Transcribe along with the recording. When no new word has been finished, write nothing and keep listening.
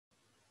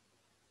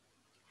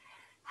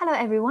Hello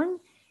everyone.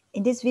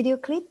 In this video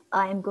clip,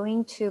 I am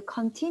going to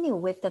continue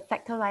with the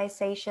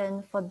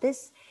factorization for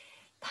this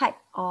type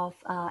of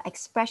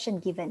expression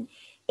given,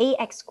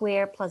 ax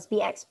squared plus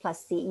bx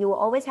plus c. You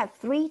will always have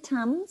three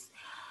terms,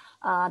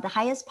 the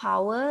highest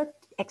power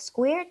x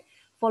squared,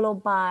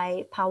 followed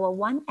by power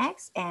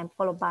 1x, and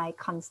followed by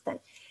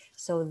constant.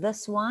 So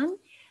this one,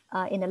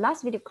 in the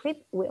last video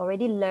clip, we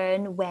already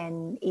learned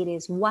when it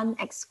is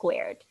 1x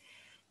squared.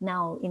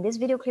 Now, in this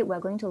video clip, we're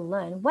going to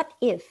learn what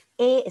if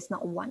a is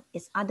not 1,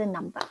 it's other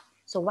number.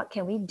 So what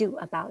can we do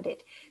about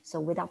it?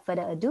 So without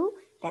further ado,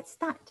 let's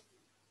start.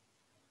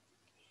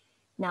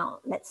 Now,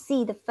 let's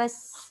see the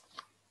first,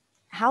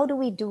 how do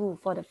we do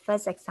for the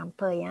first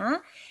example, yeah?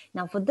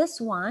 Now, for this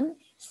one,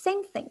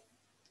 same thing.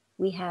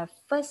 We have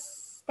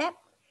first step.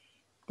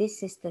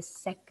 This is the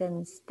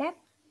second step.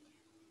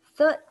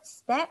 Third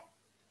step,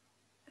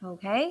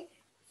 okay?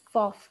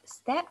 Fourth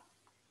step.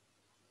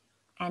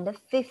 And the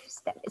fifth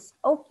step is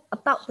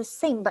about the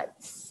same, but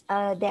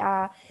there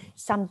are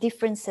some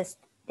differences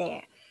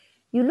there.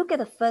 You look at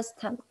the first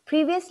term.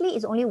 Previously,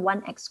 it's only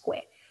 1x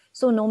squared.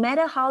 So no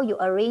matter how you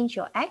arrange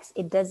your x,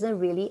 it doesn't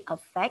really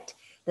affect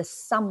the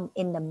sum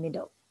in the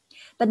middle.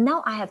 But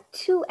now I have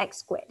 2x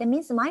squared. That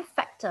means my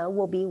factor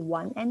will be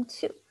 1 and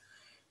 2.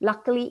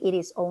 Luckily, it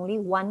is only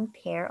one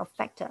pair of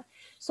factor.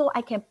 So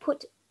I can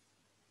put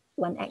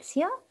 1x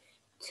here,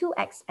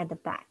 2x at the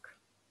back.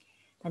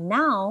 And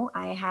now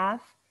I have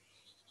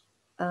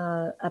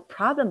a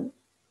problem,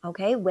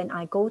 okay, when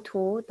I go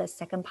to the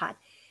second part,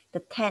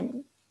 the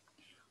 10.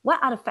 What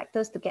are the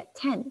factors to get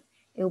 10?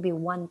 It will be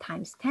 1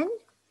 times 10,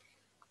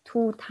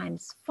 2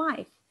 times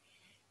 5.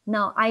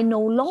 Now, I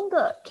no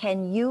longer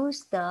can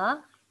use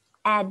the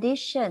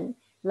addition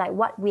like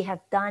what we have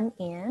done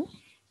in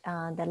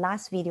the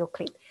last video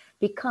clip,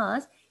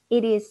 because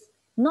it is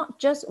not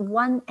just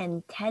 1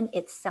 and 10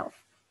 itself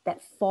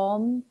that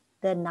form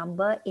the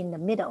number in the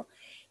middle.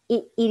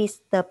 It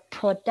is the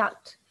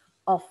product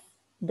of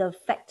the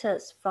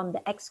factors from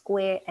the x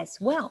squared as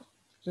well.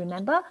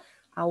 Remember,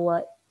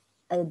 our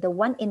the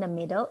one in the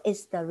middle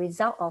is the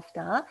result of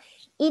the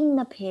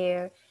inner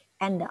pair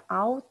and the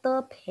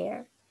outer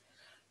pair.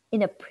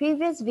 In the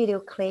previous video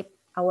clip,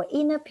 our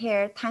inner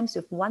pair times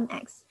with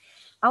 1x,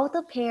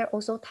 outer pair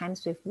also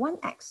times with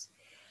 1x.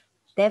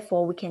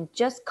 Therefore, we can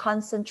just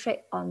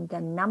concentrate on the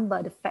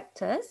number, the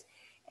factors,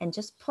 and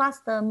just plus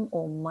them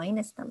or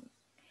minus them.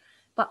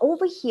 But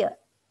over here,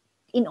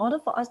 in order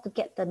for us to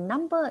get the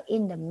number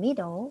in the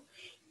middle,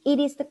 it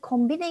is the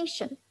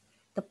combination,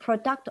 the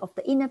product of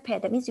the inner pair.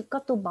 That means you've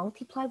got to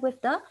multiply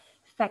with the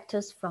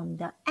factors from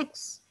the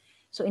x.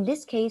 So in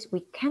this case,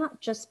 we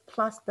cannot just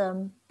plus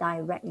them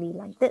directly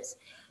like this.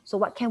 So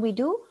what can we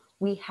do?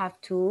 We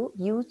have to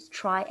use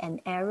try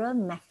and error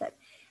method.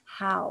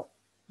 How?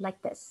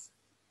 Like this.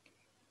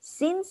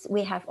 Since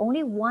we have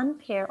only one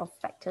pair of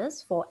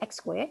factors for x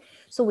squared,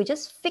 so we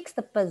just fix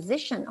the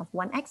position of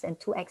 1x and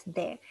 2x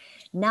there.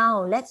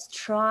 Now let's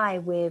try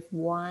with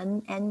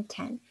 1 and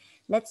 10.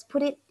 Let's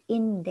put it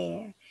in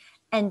there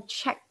and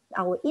check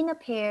our inner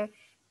pair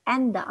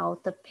and the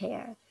outer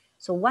pair.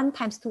 So 1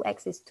 times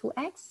 2x is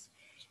 2x.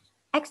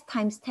 X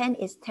times 10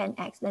 is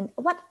 10x. Then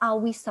what are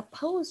we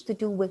supposed to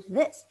do with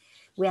this?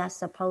 We are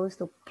supposed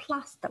to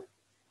plus them,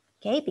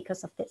 okay?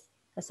 Because of this,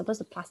 we're supposed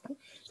to plus them.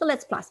 So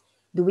let's plus.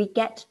 Do we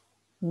get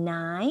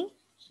 9?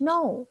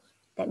 No.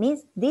 That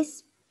means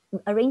this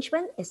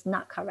arrangement is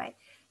not correct.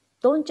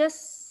 Don't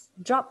just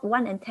drop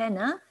 1 and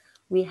 10.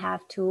 We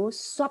have to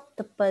swap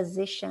the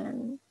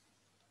position.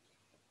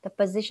 The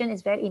position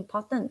is very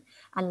important.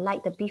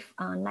 Unlike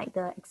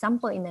the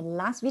example in the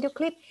last video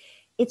clip,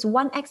 it's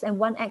 1x and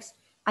 1x.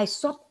 I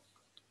swap,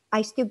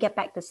 I still get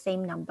back the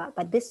same number.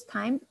 But this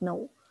time,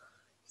 no.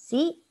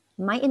 See,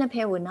 my inner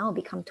pair will now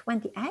become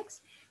 20x.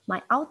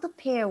 My outer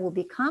pair will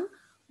become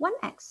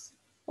 1x.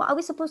 What are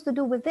we supposed to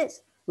do with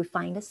this? We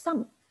find the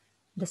sum.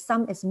 The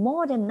sum is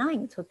more than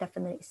 9, so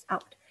definitely it's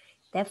out.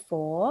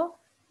 Therefore,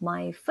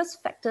 my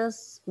first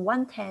factors,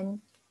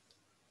 110,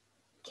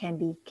 can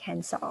be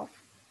cancelled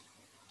off.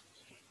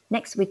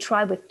 Next, we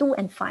try with 2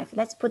 and 5.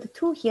 Let's put the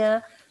 2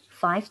 here,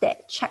 5 there.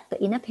 Check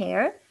the inner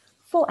pair,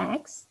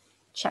 4x.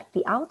 Check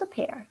the outer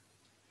pair,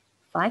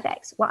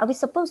 5x. What are we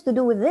supposed to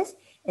do with this?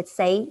 It's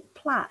say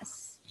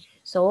plus.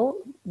 So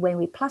when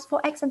we plus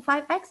 4x and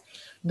 5x,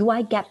 do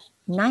I get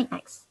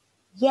 9x?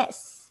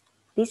 Yes,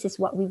 this is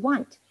what we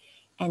want.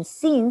 And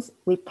since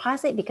we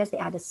plus it because they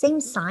are the same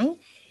sign,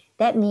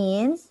 that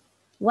means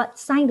what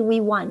sign do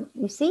we want?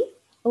 You see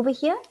over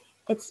here,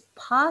 it's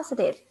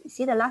positive. You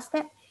see the last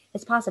step?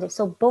 It's positive.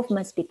 So both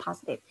must be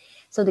positive.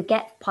 So to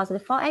get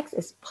positive 4x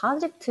is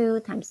positive 2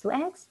 times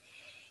 2x.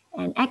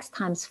 And x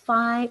times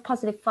 5,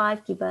 positive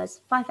 5 gives us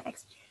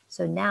 5x.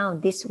 So now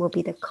this will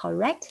be the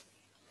correct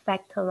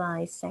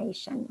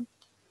factorization.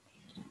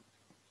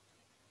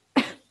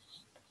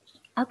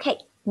 Okay.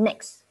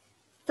 Next,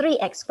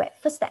 3x squared,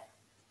 first step.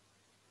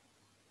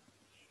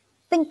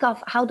 Think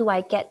of how do I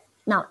get,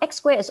 now x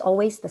squared is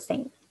always the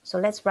same. So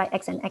let's write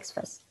x and x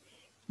first.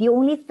 The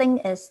only thing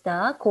is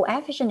the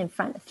coefficient in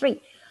front,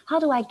 3. How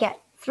do I get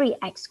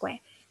 3x squared?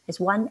 It's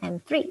 1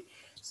 and 3.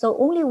 So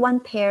only one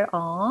pair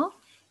of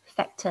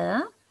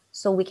factor.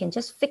 So we can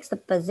just fix the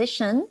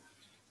position.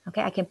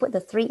 Okay, I can put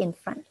the 3 in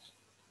front.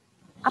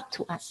 Up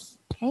to us.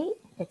 Okay,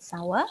 it's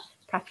our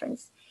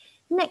preference.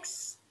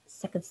 Next,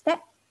 second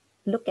step,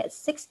 look at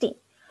 16.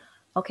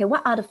 Okay,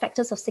 what are the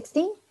factors of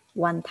 16?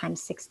 1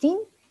 times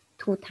 16,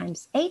 2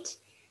 times 8,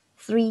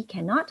 3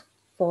 cannot,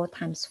 4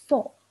 times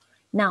 4.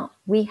 Now,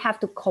 we have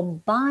to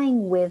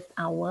combine with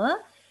our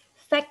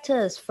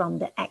factors from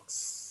the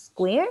x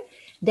square.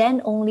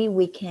 Then only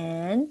we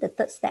can, the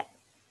third step,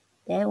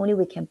 then only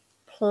we can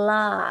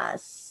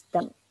plus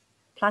them,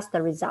 plus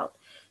the result.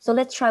 So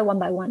let's try one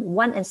by one.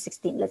 1 and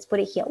 16. Let's put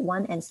it here,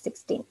 1 and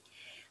 16.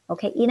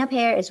 Okay, inner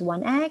pair is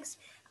 1x,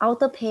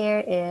 outer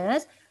pair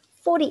is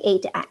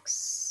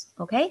 48x.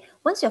 Okay,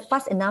 once you're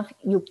fast enough,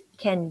 you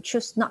can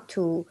choose not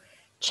to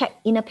check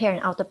inner pair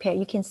and outer pair.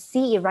 You can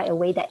see it right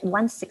away that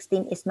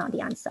 116 is not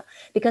the answer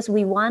because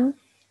we want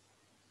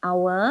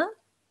our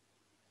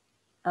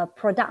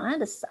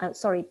product,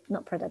 sorry,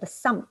 not product, the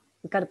sum.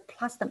 We got to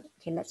plus them.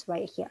 Okay, let's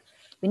write it here.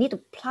 We need to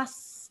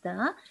plus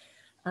the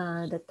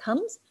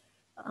terms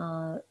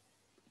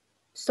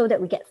so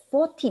that we get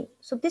 14.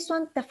 So this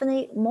one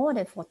definitely more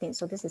than 14.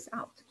 So this is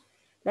out.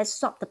 Let's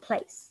swap the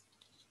place.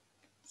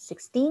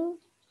 16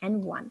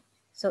 and 1.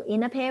 So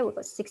inner pair, we've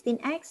got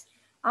 16x.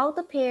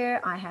 Outer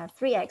pair, I have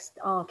 3x.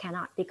 Oh,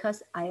 cannot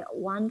because I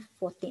want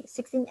 14.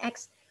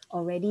 16x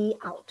already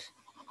out.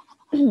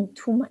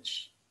 Too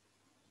much.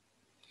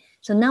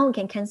 So now we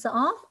can cancel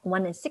off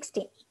 1 and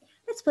 16.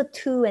 Let's put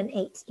 2 and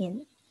 8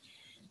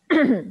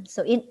 in.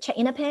 So check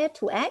inner pair,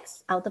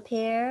 2x. Outer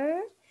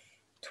pair,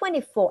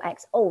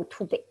 24x. Oh,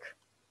 too big.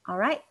 All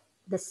right.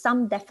 The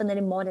sum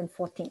definitely more than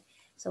 14.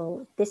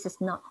 So this is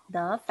not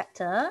the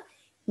factor.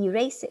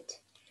 Erase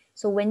it.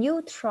 So when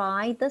you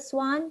try this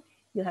one,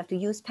 you have to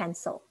use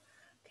pencil.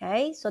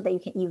 Okay. So that you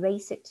can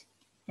erase it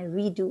and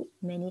redo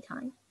many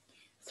times.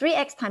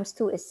 3x times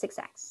 2 is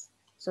 6x.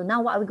 So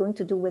now what are we going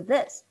to do with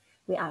this?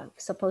 We are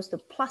supposed to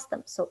plus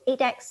them. So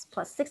 8x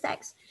plus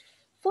 6x,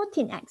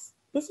 14x.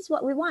 This is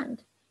what we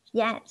want.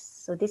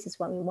 Yes. So this is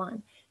what we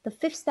want. The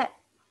fifth step,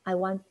 I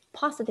want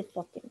positive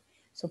 14.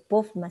 So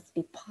both must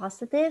be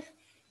positive.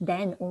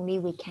 Then only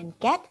we can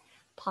get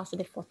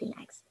positive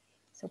 14x.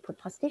 So put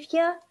positive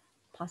here,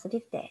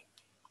 positive there.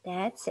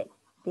 That's it.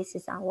 This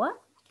is our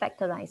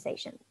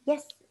factorization.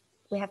 Yes,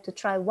 we have to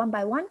try one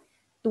by one,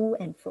 to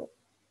and fro.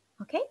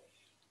 Okay,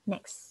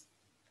 next,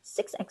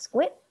 6x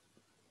squared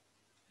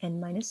and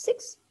minus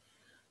 6.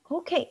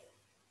 Okay,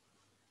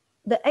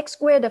 the x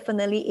squared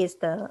definitely is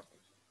the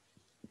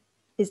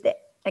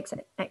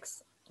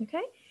x.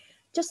 Okay,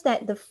 just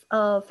that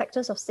the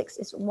factors of 6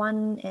 is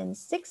 1 and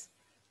 6,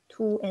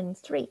 2 and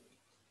 3.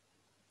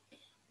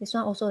 This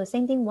one also the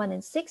same thing, 1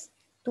 and 6,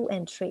 2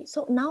 and 3.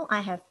 So now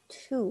I have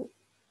 2.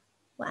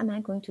 What am I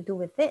going to do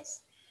with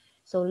this?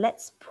 So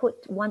let's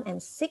put 1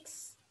 and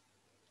 6,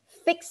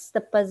 fix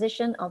the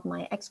position of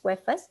my x squared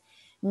first.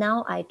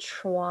 Now I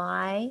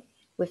try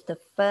with the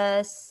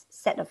first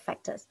set of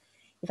factors.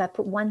 If I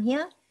put 1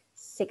 here,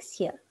 6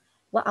 here.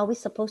 What are we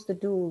supposed to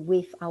do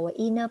with our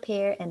inner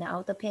pair and the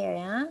outer pair?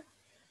 Yeah?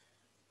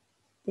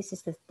 This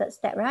is the third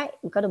step, right?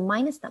 We've got to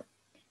minus them.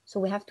 So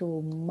we have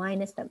to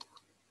minus them.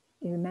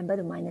 You remember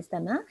to minus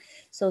them, huh?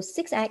 So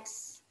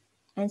 6x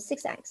and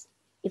 6x.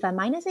 If I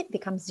minus it, it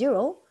becomes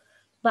 0,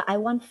 but I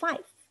want 5.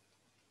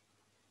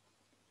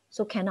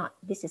 So cannot,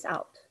 this is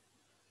out.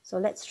 So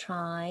let's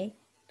try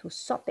to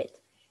swap it.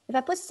 If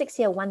I put 6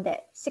 here, 1 there,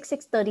 6,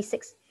 6,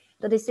 36.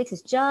 36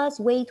 is just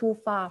way too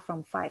far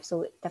from 5,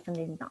 so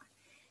definitely not.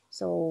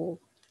 So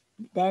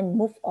then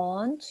move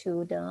on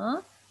to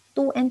the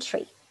 2 and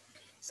 3.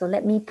 So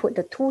let me put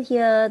the 2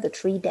 here, the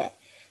 3 there.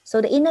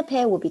 So the inner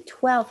pair will be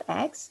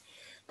 12x.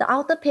 The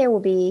outer pair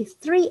will be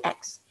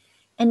 3x.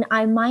 And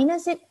I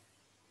minus it.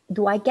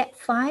 Do I get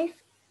 5?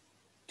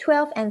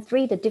 12 and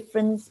 3, the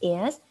difference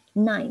is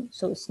 9.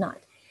 So it's not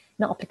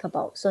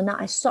applicable. So now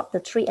I swap the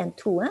 3 and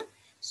 2.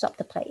 Swap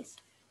the place.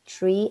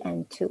 3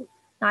 and 2.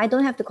 Now I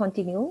don't have to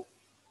continue.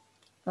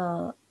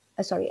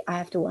 Sorry, I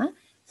have to.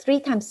 3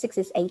 times 6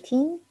 is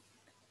 18.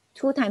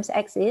 2 times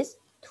x is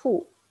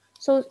 2.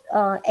 So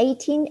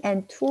 18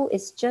 and 2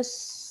 is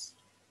just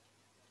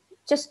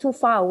too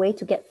far away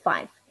to get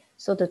 5.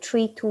 So the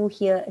 3, 2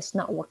 here is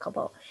not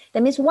workable.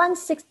 That means 1,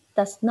 6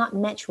 does not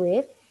match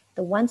with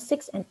the 1,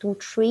 6 and 2,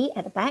 3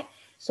 at the back.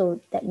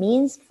 So that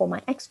means for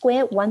my x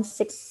squared, 1,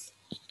 6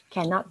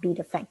 cannot be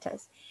the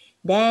factors.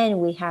 Then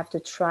we have to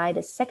try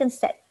the second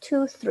set,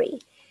 2, 3.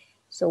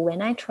 So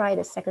when I try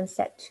the second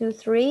set, 2,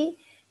 3,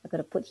 I'm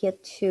going to put here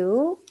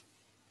 2.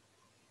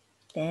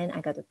 Then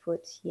I got to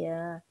put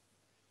here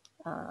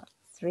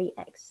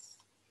 3x.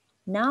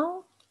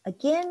 Now,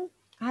 again,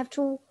 I have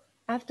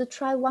to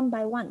try one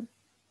by one.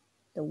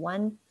 The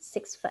 1,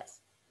 6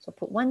 first. So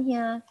put 1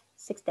 here,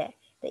 6 there.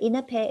 The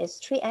inner pair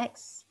is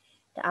 3x.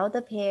 The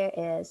outer pair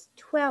is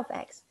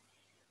 12x.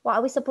 What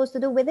are we supposed to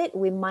do with it?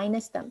 We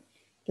minus them.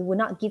 It will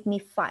not give me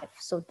 5.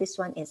 So this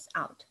one is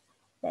out.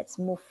 Let's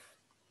move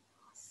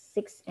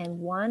 6 and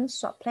 1,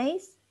 swap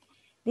place.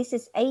 This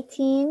is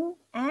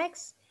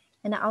 18x.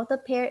 And the outer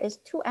pair is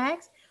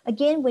 2x.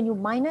 Again, when you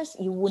minus,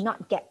 you will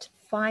not get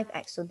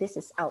 5x. So this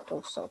is out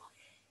also.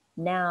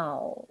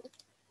 Now,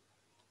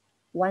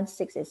 1,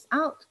 6 is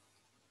out.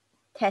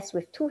 Test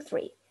with 2,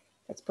 3.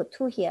 Let's put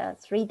 2 here,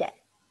 3 there.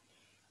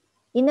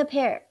 Inner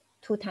pair,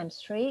 2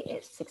 times 3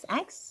 is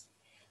 6x.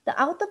 The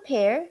outer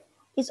pair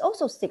is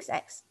also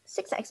 6x.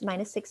 6x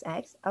minus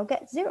 6x, I'll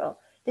get 0.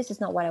 This is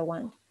not what I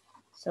want.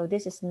 So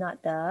this is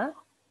not the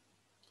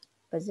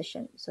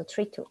position. So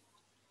 3, 2.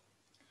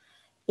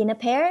 Inner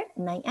pair,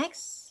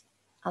 9x.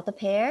 Outer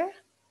pair,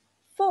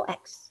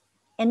 4x.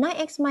 And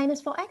 9x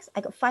minus 4x,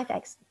 I got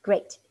 5x.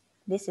 Great.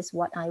 This is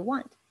what I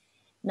want.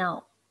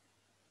 Now,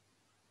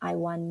 I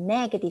want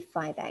negative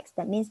 5x.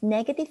 That means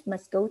negative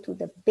must go to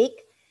the big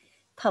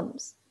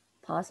terms.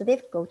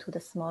 Positive go to the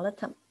smaller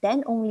term.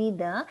 Then only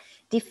the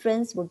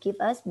difference will give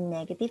us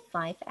negative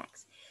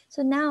 5x.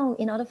 So now,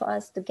 in order for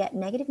us to get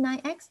negative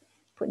 9x,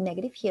 put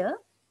negative here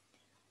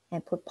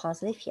and put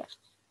positive here.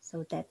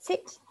 So that's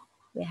it.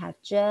 We have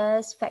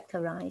just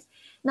factorized.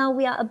 Now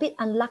we are a bit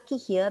unlucky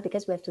here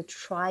because we have to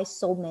try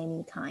so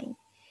many times.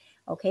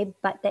 Okay,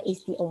 but that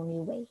is the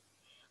only way.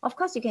 Of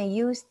course, you can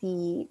use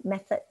the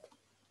method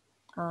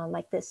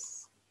like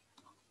this,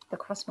 the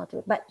cross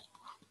multiply, but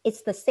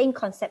it's the same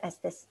concept as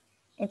this.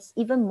 It's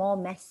even more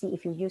messy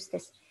if you use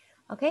this.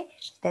 Okay,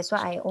 that's why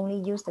I only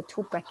use the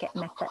 2 bracket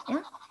method,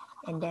 yeah,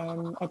 and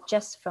then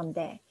adjust from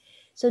there.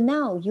 So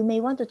now you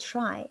may want to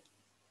try.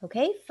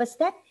 Okay, first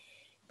step,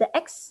 the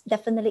x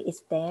definitely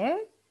is there.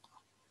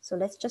 So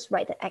let's just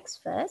write the x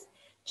first.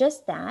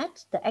 Just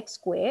that the x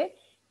squared,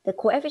 the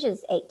coefficient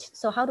is 8.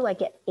 So how do I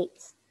get 8?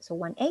 So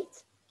 1, 8,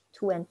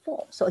 2, and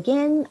 4. So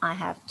again, I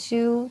have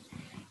 2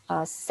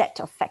 set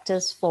of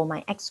factors for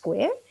my x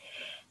squared.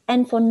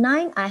 And for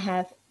 9, I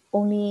have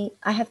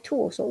 2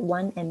 also,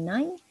 1 and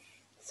 9,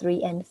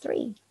 3 and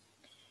 3.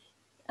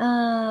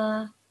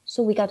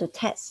 So we got to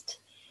test.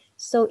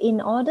 So in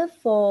order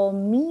for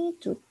me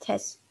to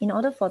test, in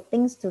order for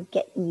things to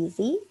get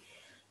easy,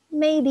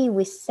 maybe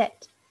we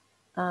set,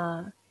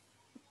 never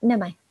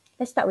mind.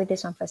 Let's start with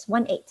this one first,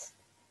 1, 8.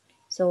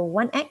 So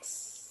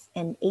 1x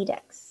and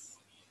 8x.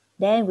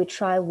 Then we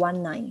try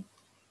 1, 9.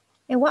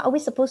 And what are we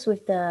supposed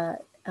with the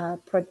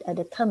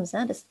terms,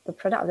 the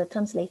product of the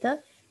terms later?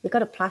 We got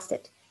to plus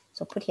it.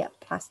 So put here,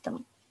 plus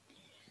them.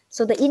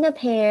 So the inner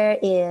pair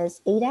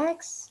is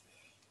 8x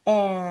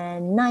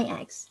and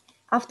 9x.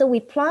 After we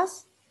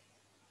plus,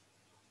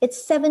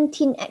 it's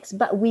 17x,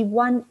 but we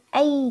want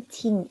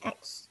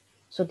 18x.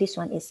 So this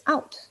one is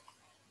out.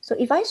 So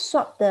if I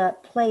swap the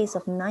place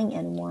of 9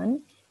 and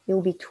 1, it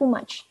will be too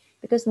much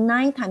because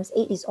 9 times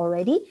 8 is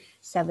already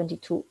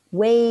 72,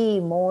 way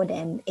more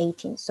than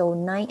 18. So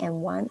 9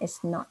 and 1 is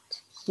not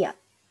here.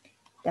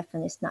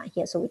 Definitely is not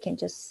here. So we can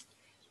just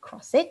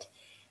cross it.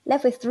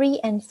 Left with 3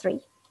 and 3.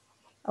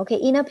 Okay,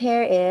 inner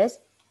pair is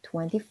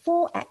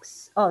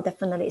 24x. Oh,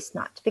 definitely it's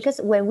not. Because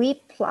when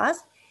we plus,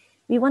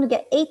 we want to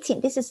get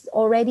 18. This is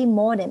already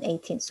more than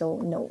 18. So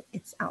no,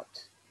 it's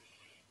out.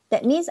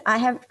 That means I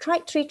have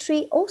tried 3,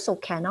 3, also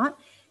cannot.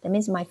 That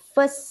means my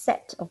first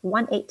set of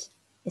 1, 8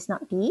 is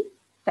not the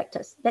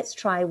factors. Let's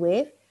try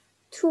with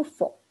 2,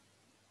 4.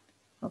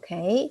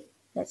 Okay,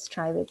 let's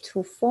try with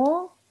 2,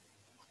 4.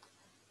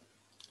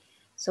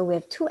 So we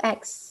have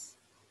 2x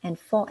and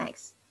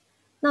 4x.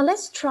 Now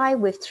let's try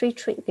with 3,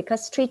 3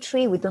 because 3,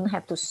 3 we don't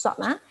have to sort.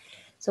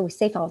 So we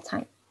save our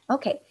time.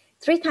 Okay,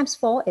 3 times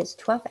 4 is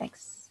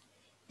 12x.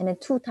 And then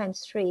 2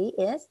 times 3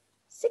 is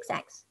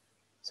 6x.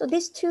 So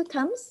these two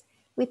terms,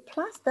 we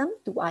plus them.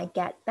 Do I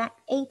get back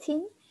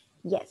 18?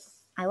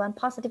 Yes, I want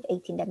positive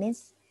 18. That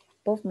means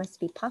both must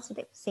be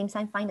positive. Same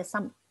sign, find the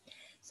sum.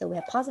 So we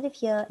have positive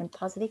here and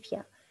positive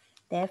here.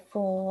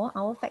 Therefore,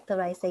 our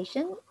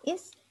factorization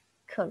is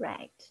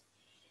correct.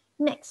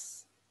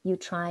 Next, you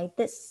try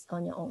this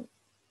on your own.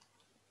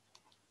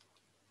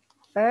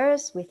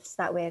 First, we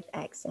start with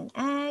x and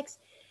x.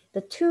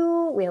 The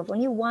 2, we have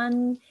only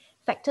one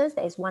factors,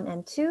 that is 1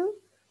 and 2.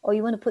 Or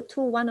you want to put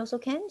 2, 1 also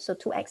can. So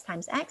 2x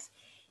times x.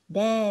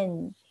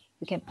 Then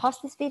you can pause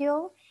this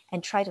video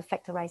and try to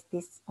factorize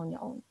this on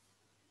your own.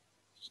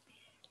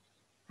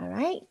 All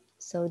right,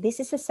 so this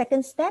is the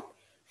second step.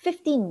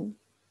 15,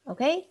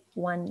 okay,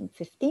 1,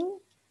 15.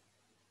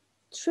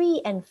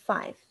 3 and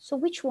 5. So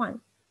which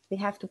one? We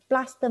have to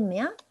plus them,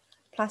 yeah?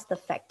 Plus the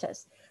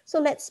factors. So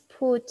let's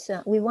put,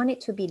 we want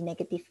it to be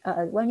negative,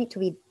 want it to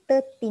be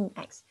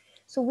 13x.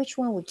 So which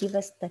one will give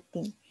us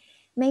 13?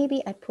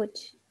 Maybe I put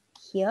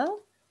here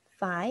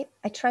 5.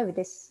 I try with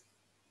this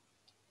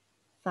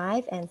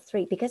 5 and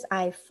 3 because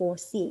I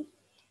foresee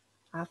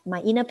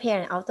my inner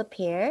pair and outer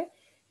pair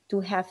to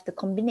have the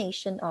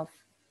combination of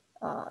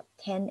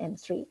 10 and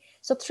 3.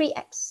 So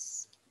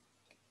 3x,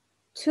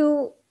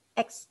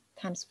 2x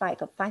times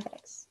 5 of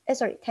 5x,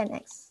 sorry,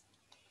 10x.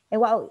 And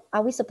what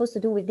are we supposed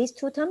to do with these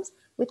two terms?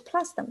 We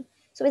plus them.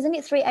 So isn't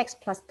it 3x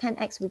plus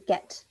 10x, we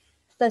get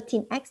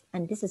 13x,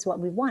 and this is what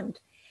we want.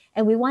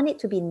 And we want it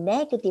to be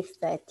negative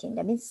 13.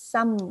 That means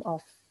sum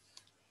of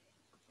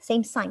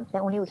same sign,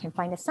 then only we can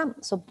find the sum.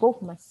 So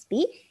both must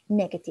be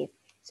negative.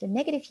 So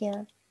negative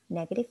here,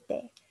 negative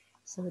there.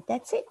 So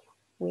that's it.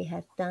 We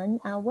have done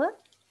our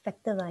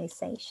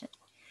factorization.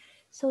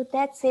 So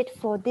that's it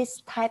for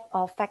this type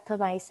of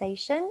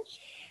factorization.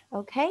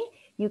 Okay,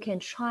 you can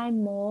try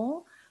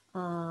more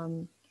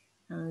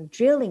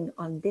drilling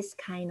on this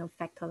kind of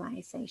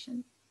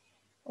factorization,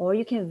 or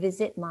you can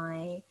visit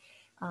my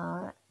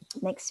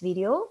next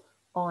video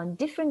on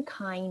different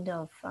kind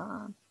of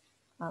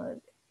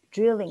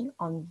drilling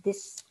on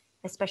this,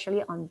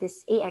 especially on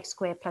this ax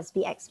squared plus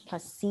bx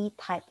plus c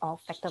type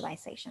of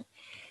factorization.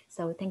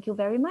 So thank you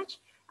very much.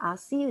 I'll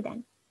see you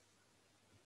then.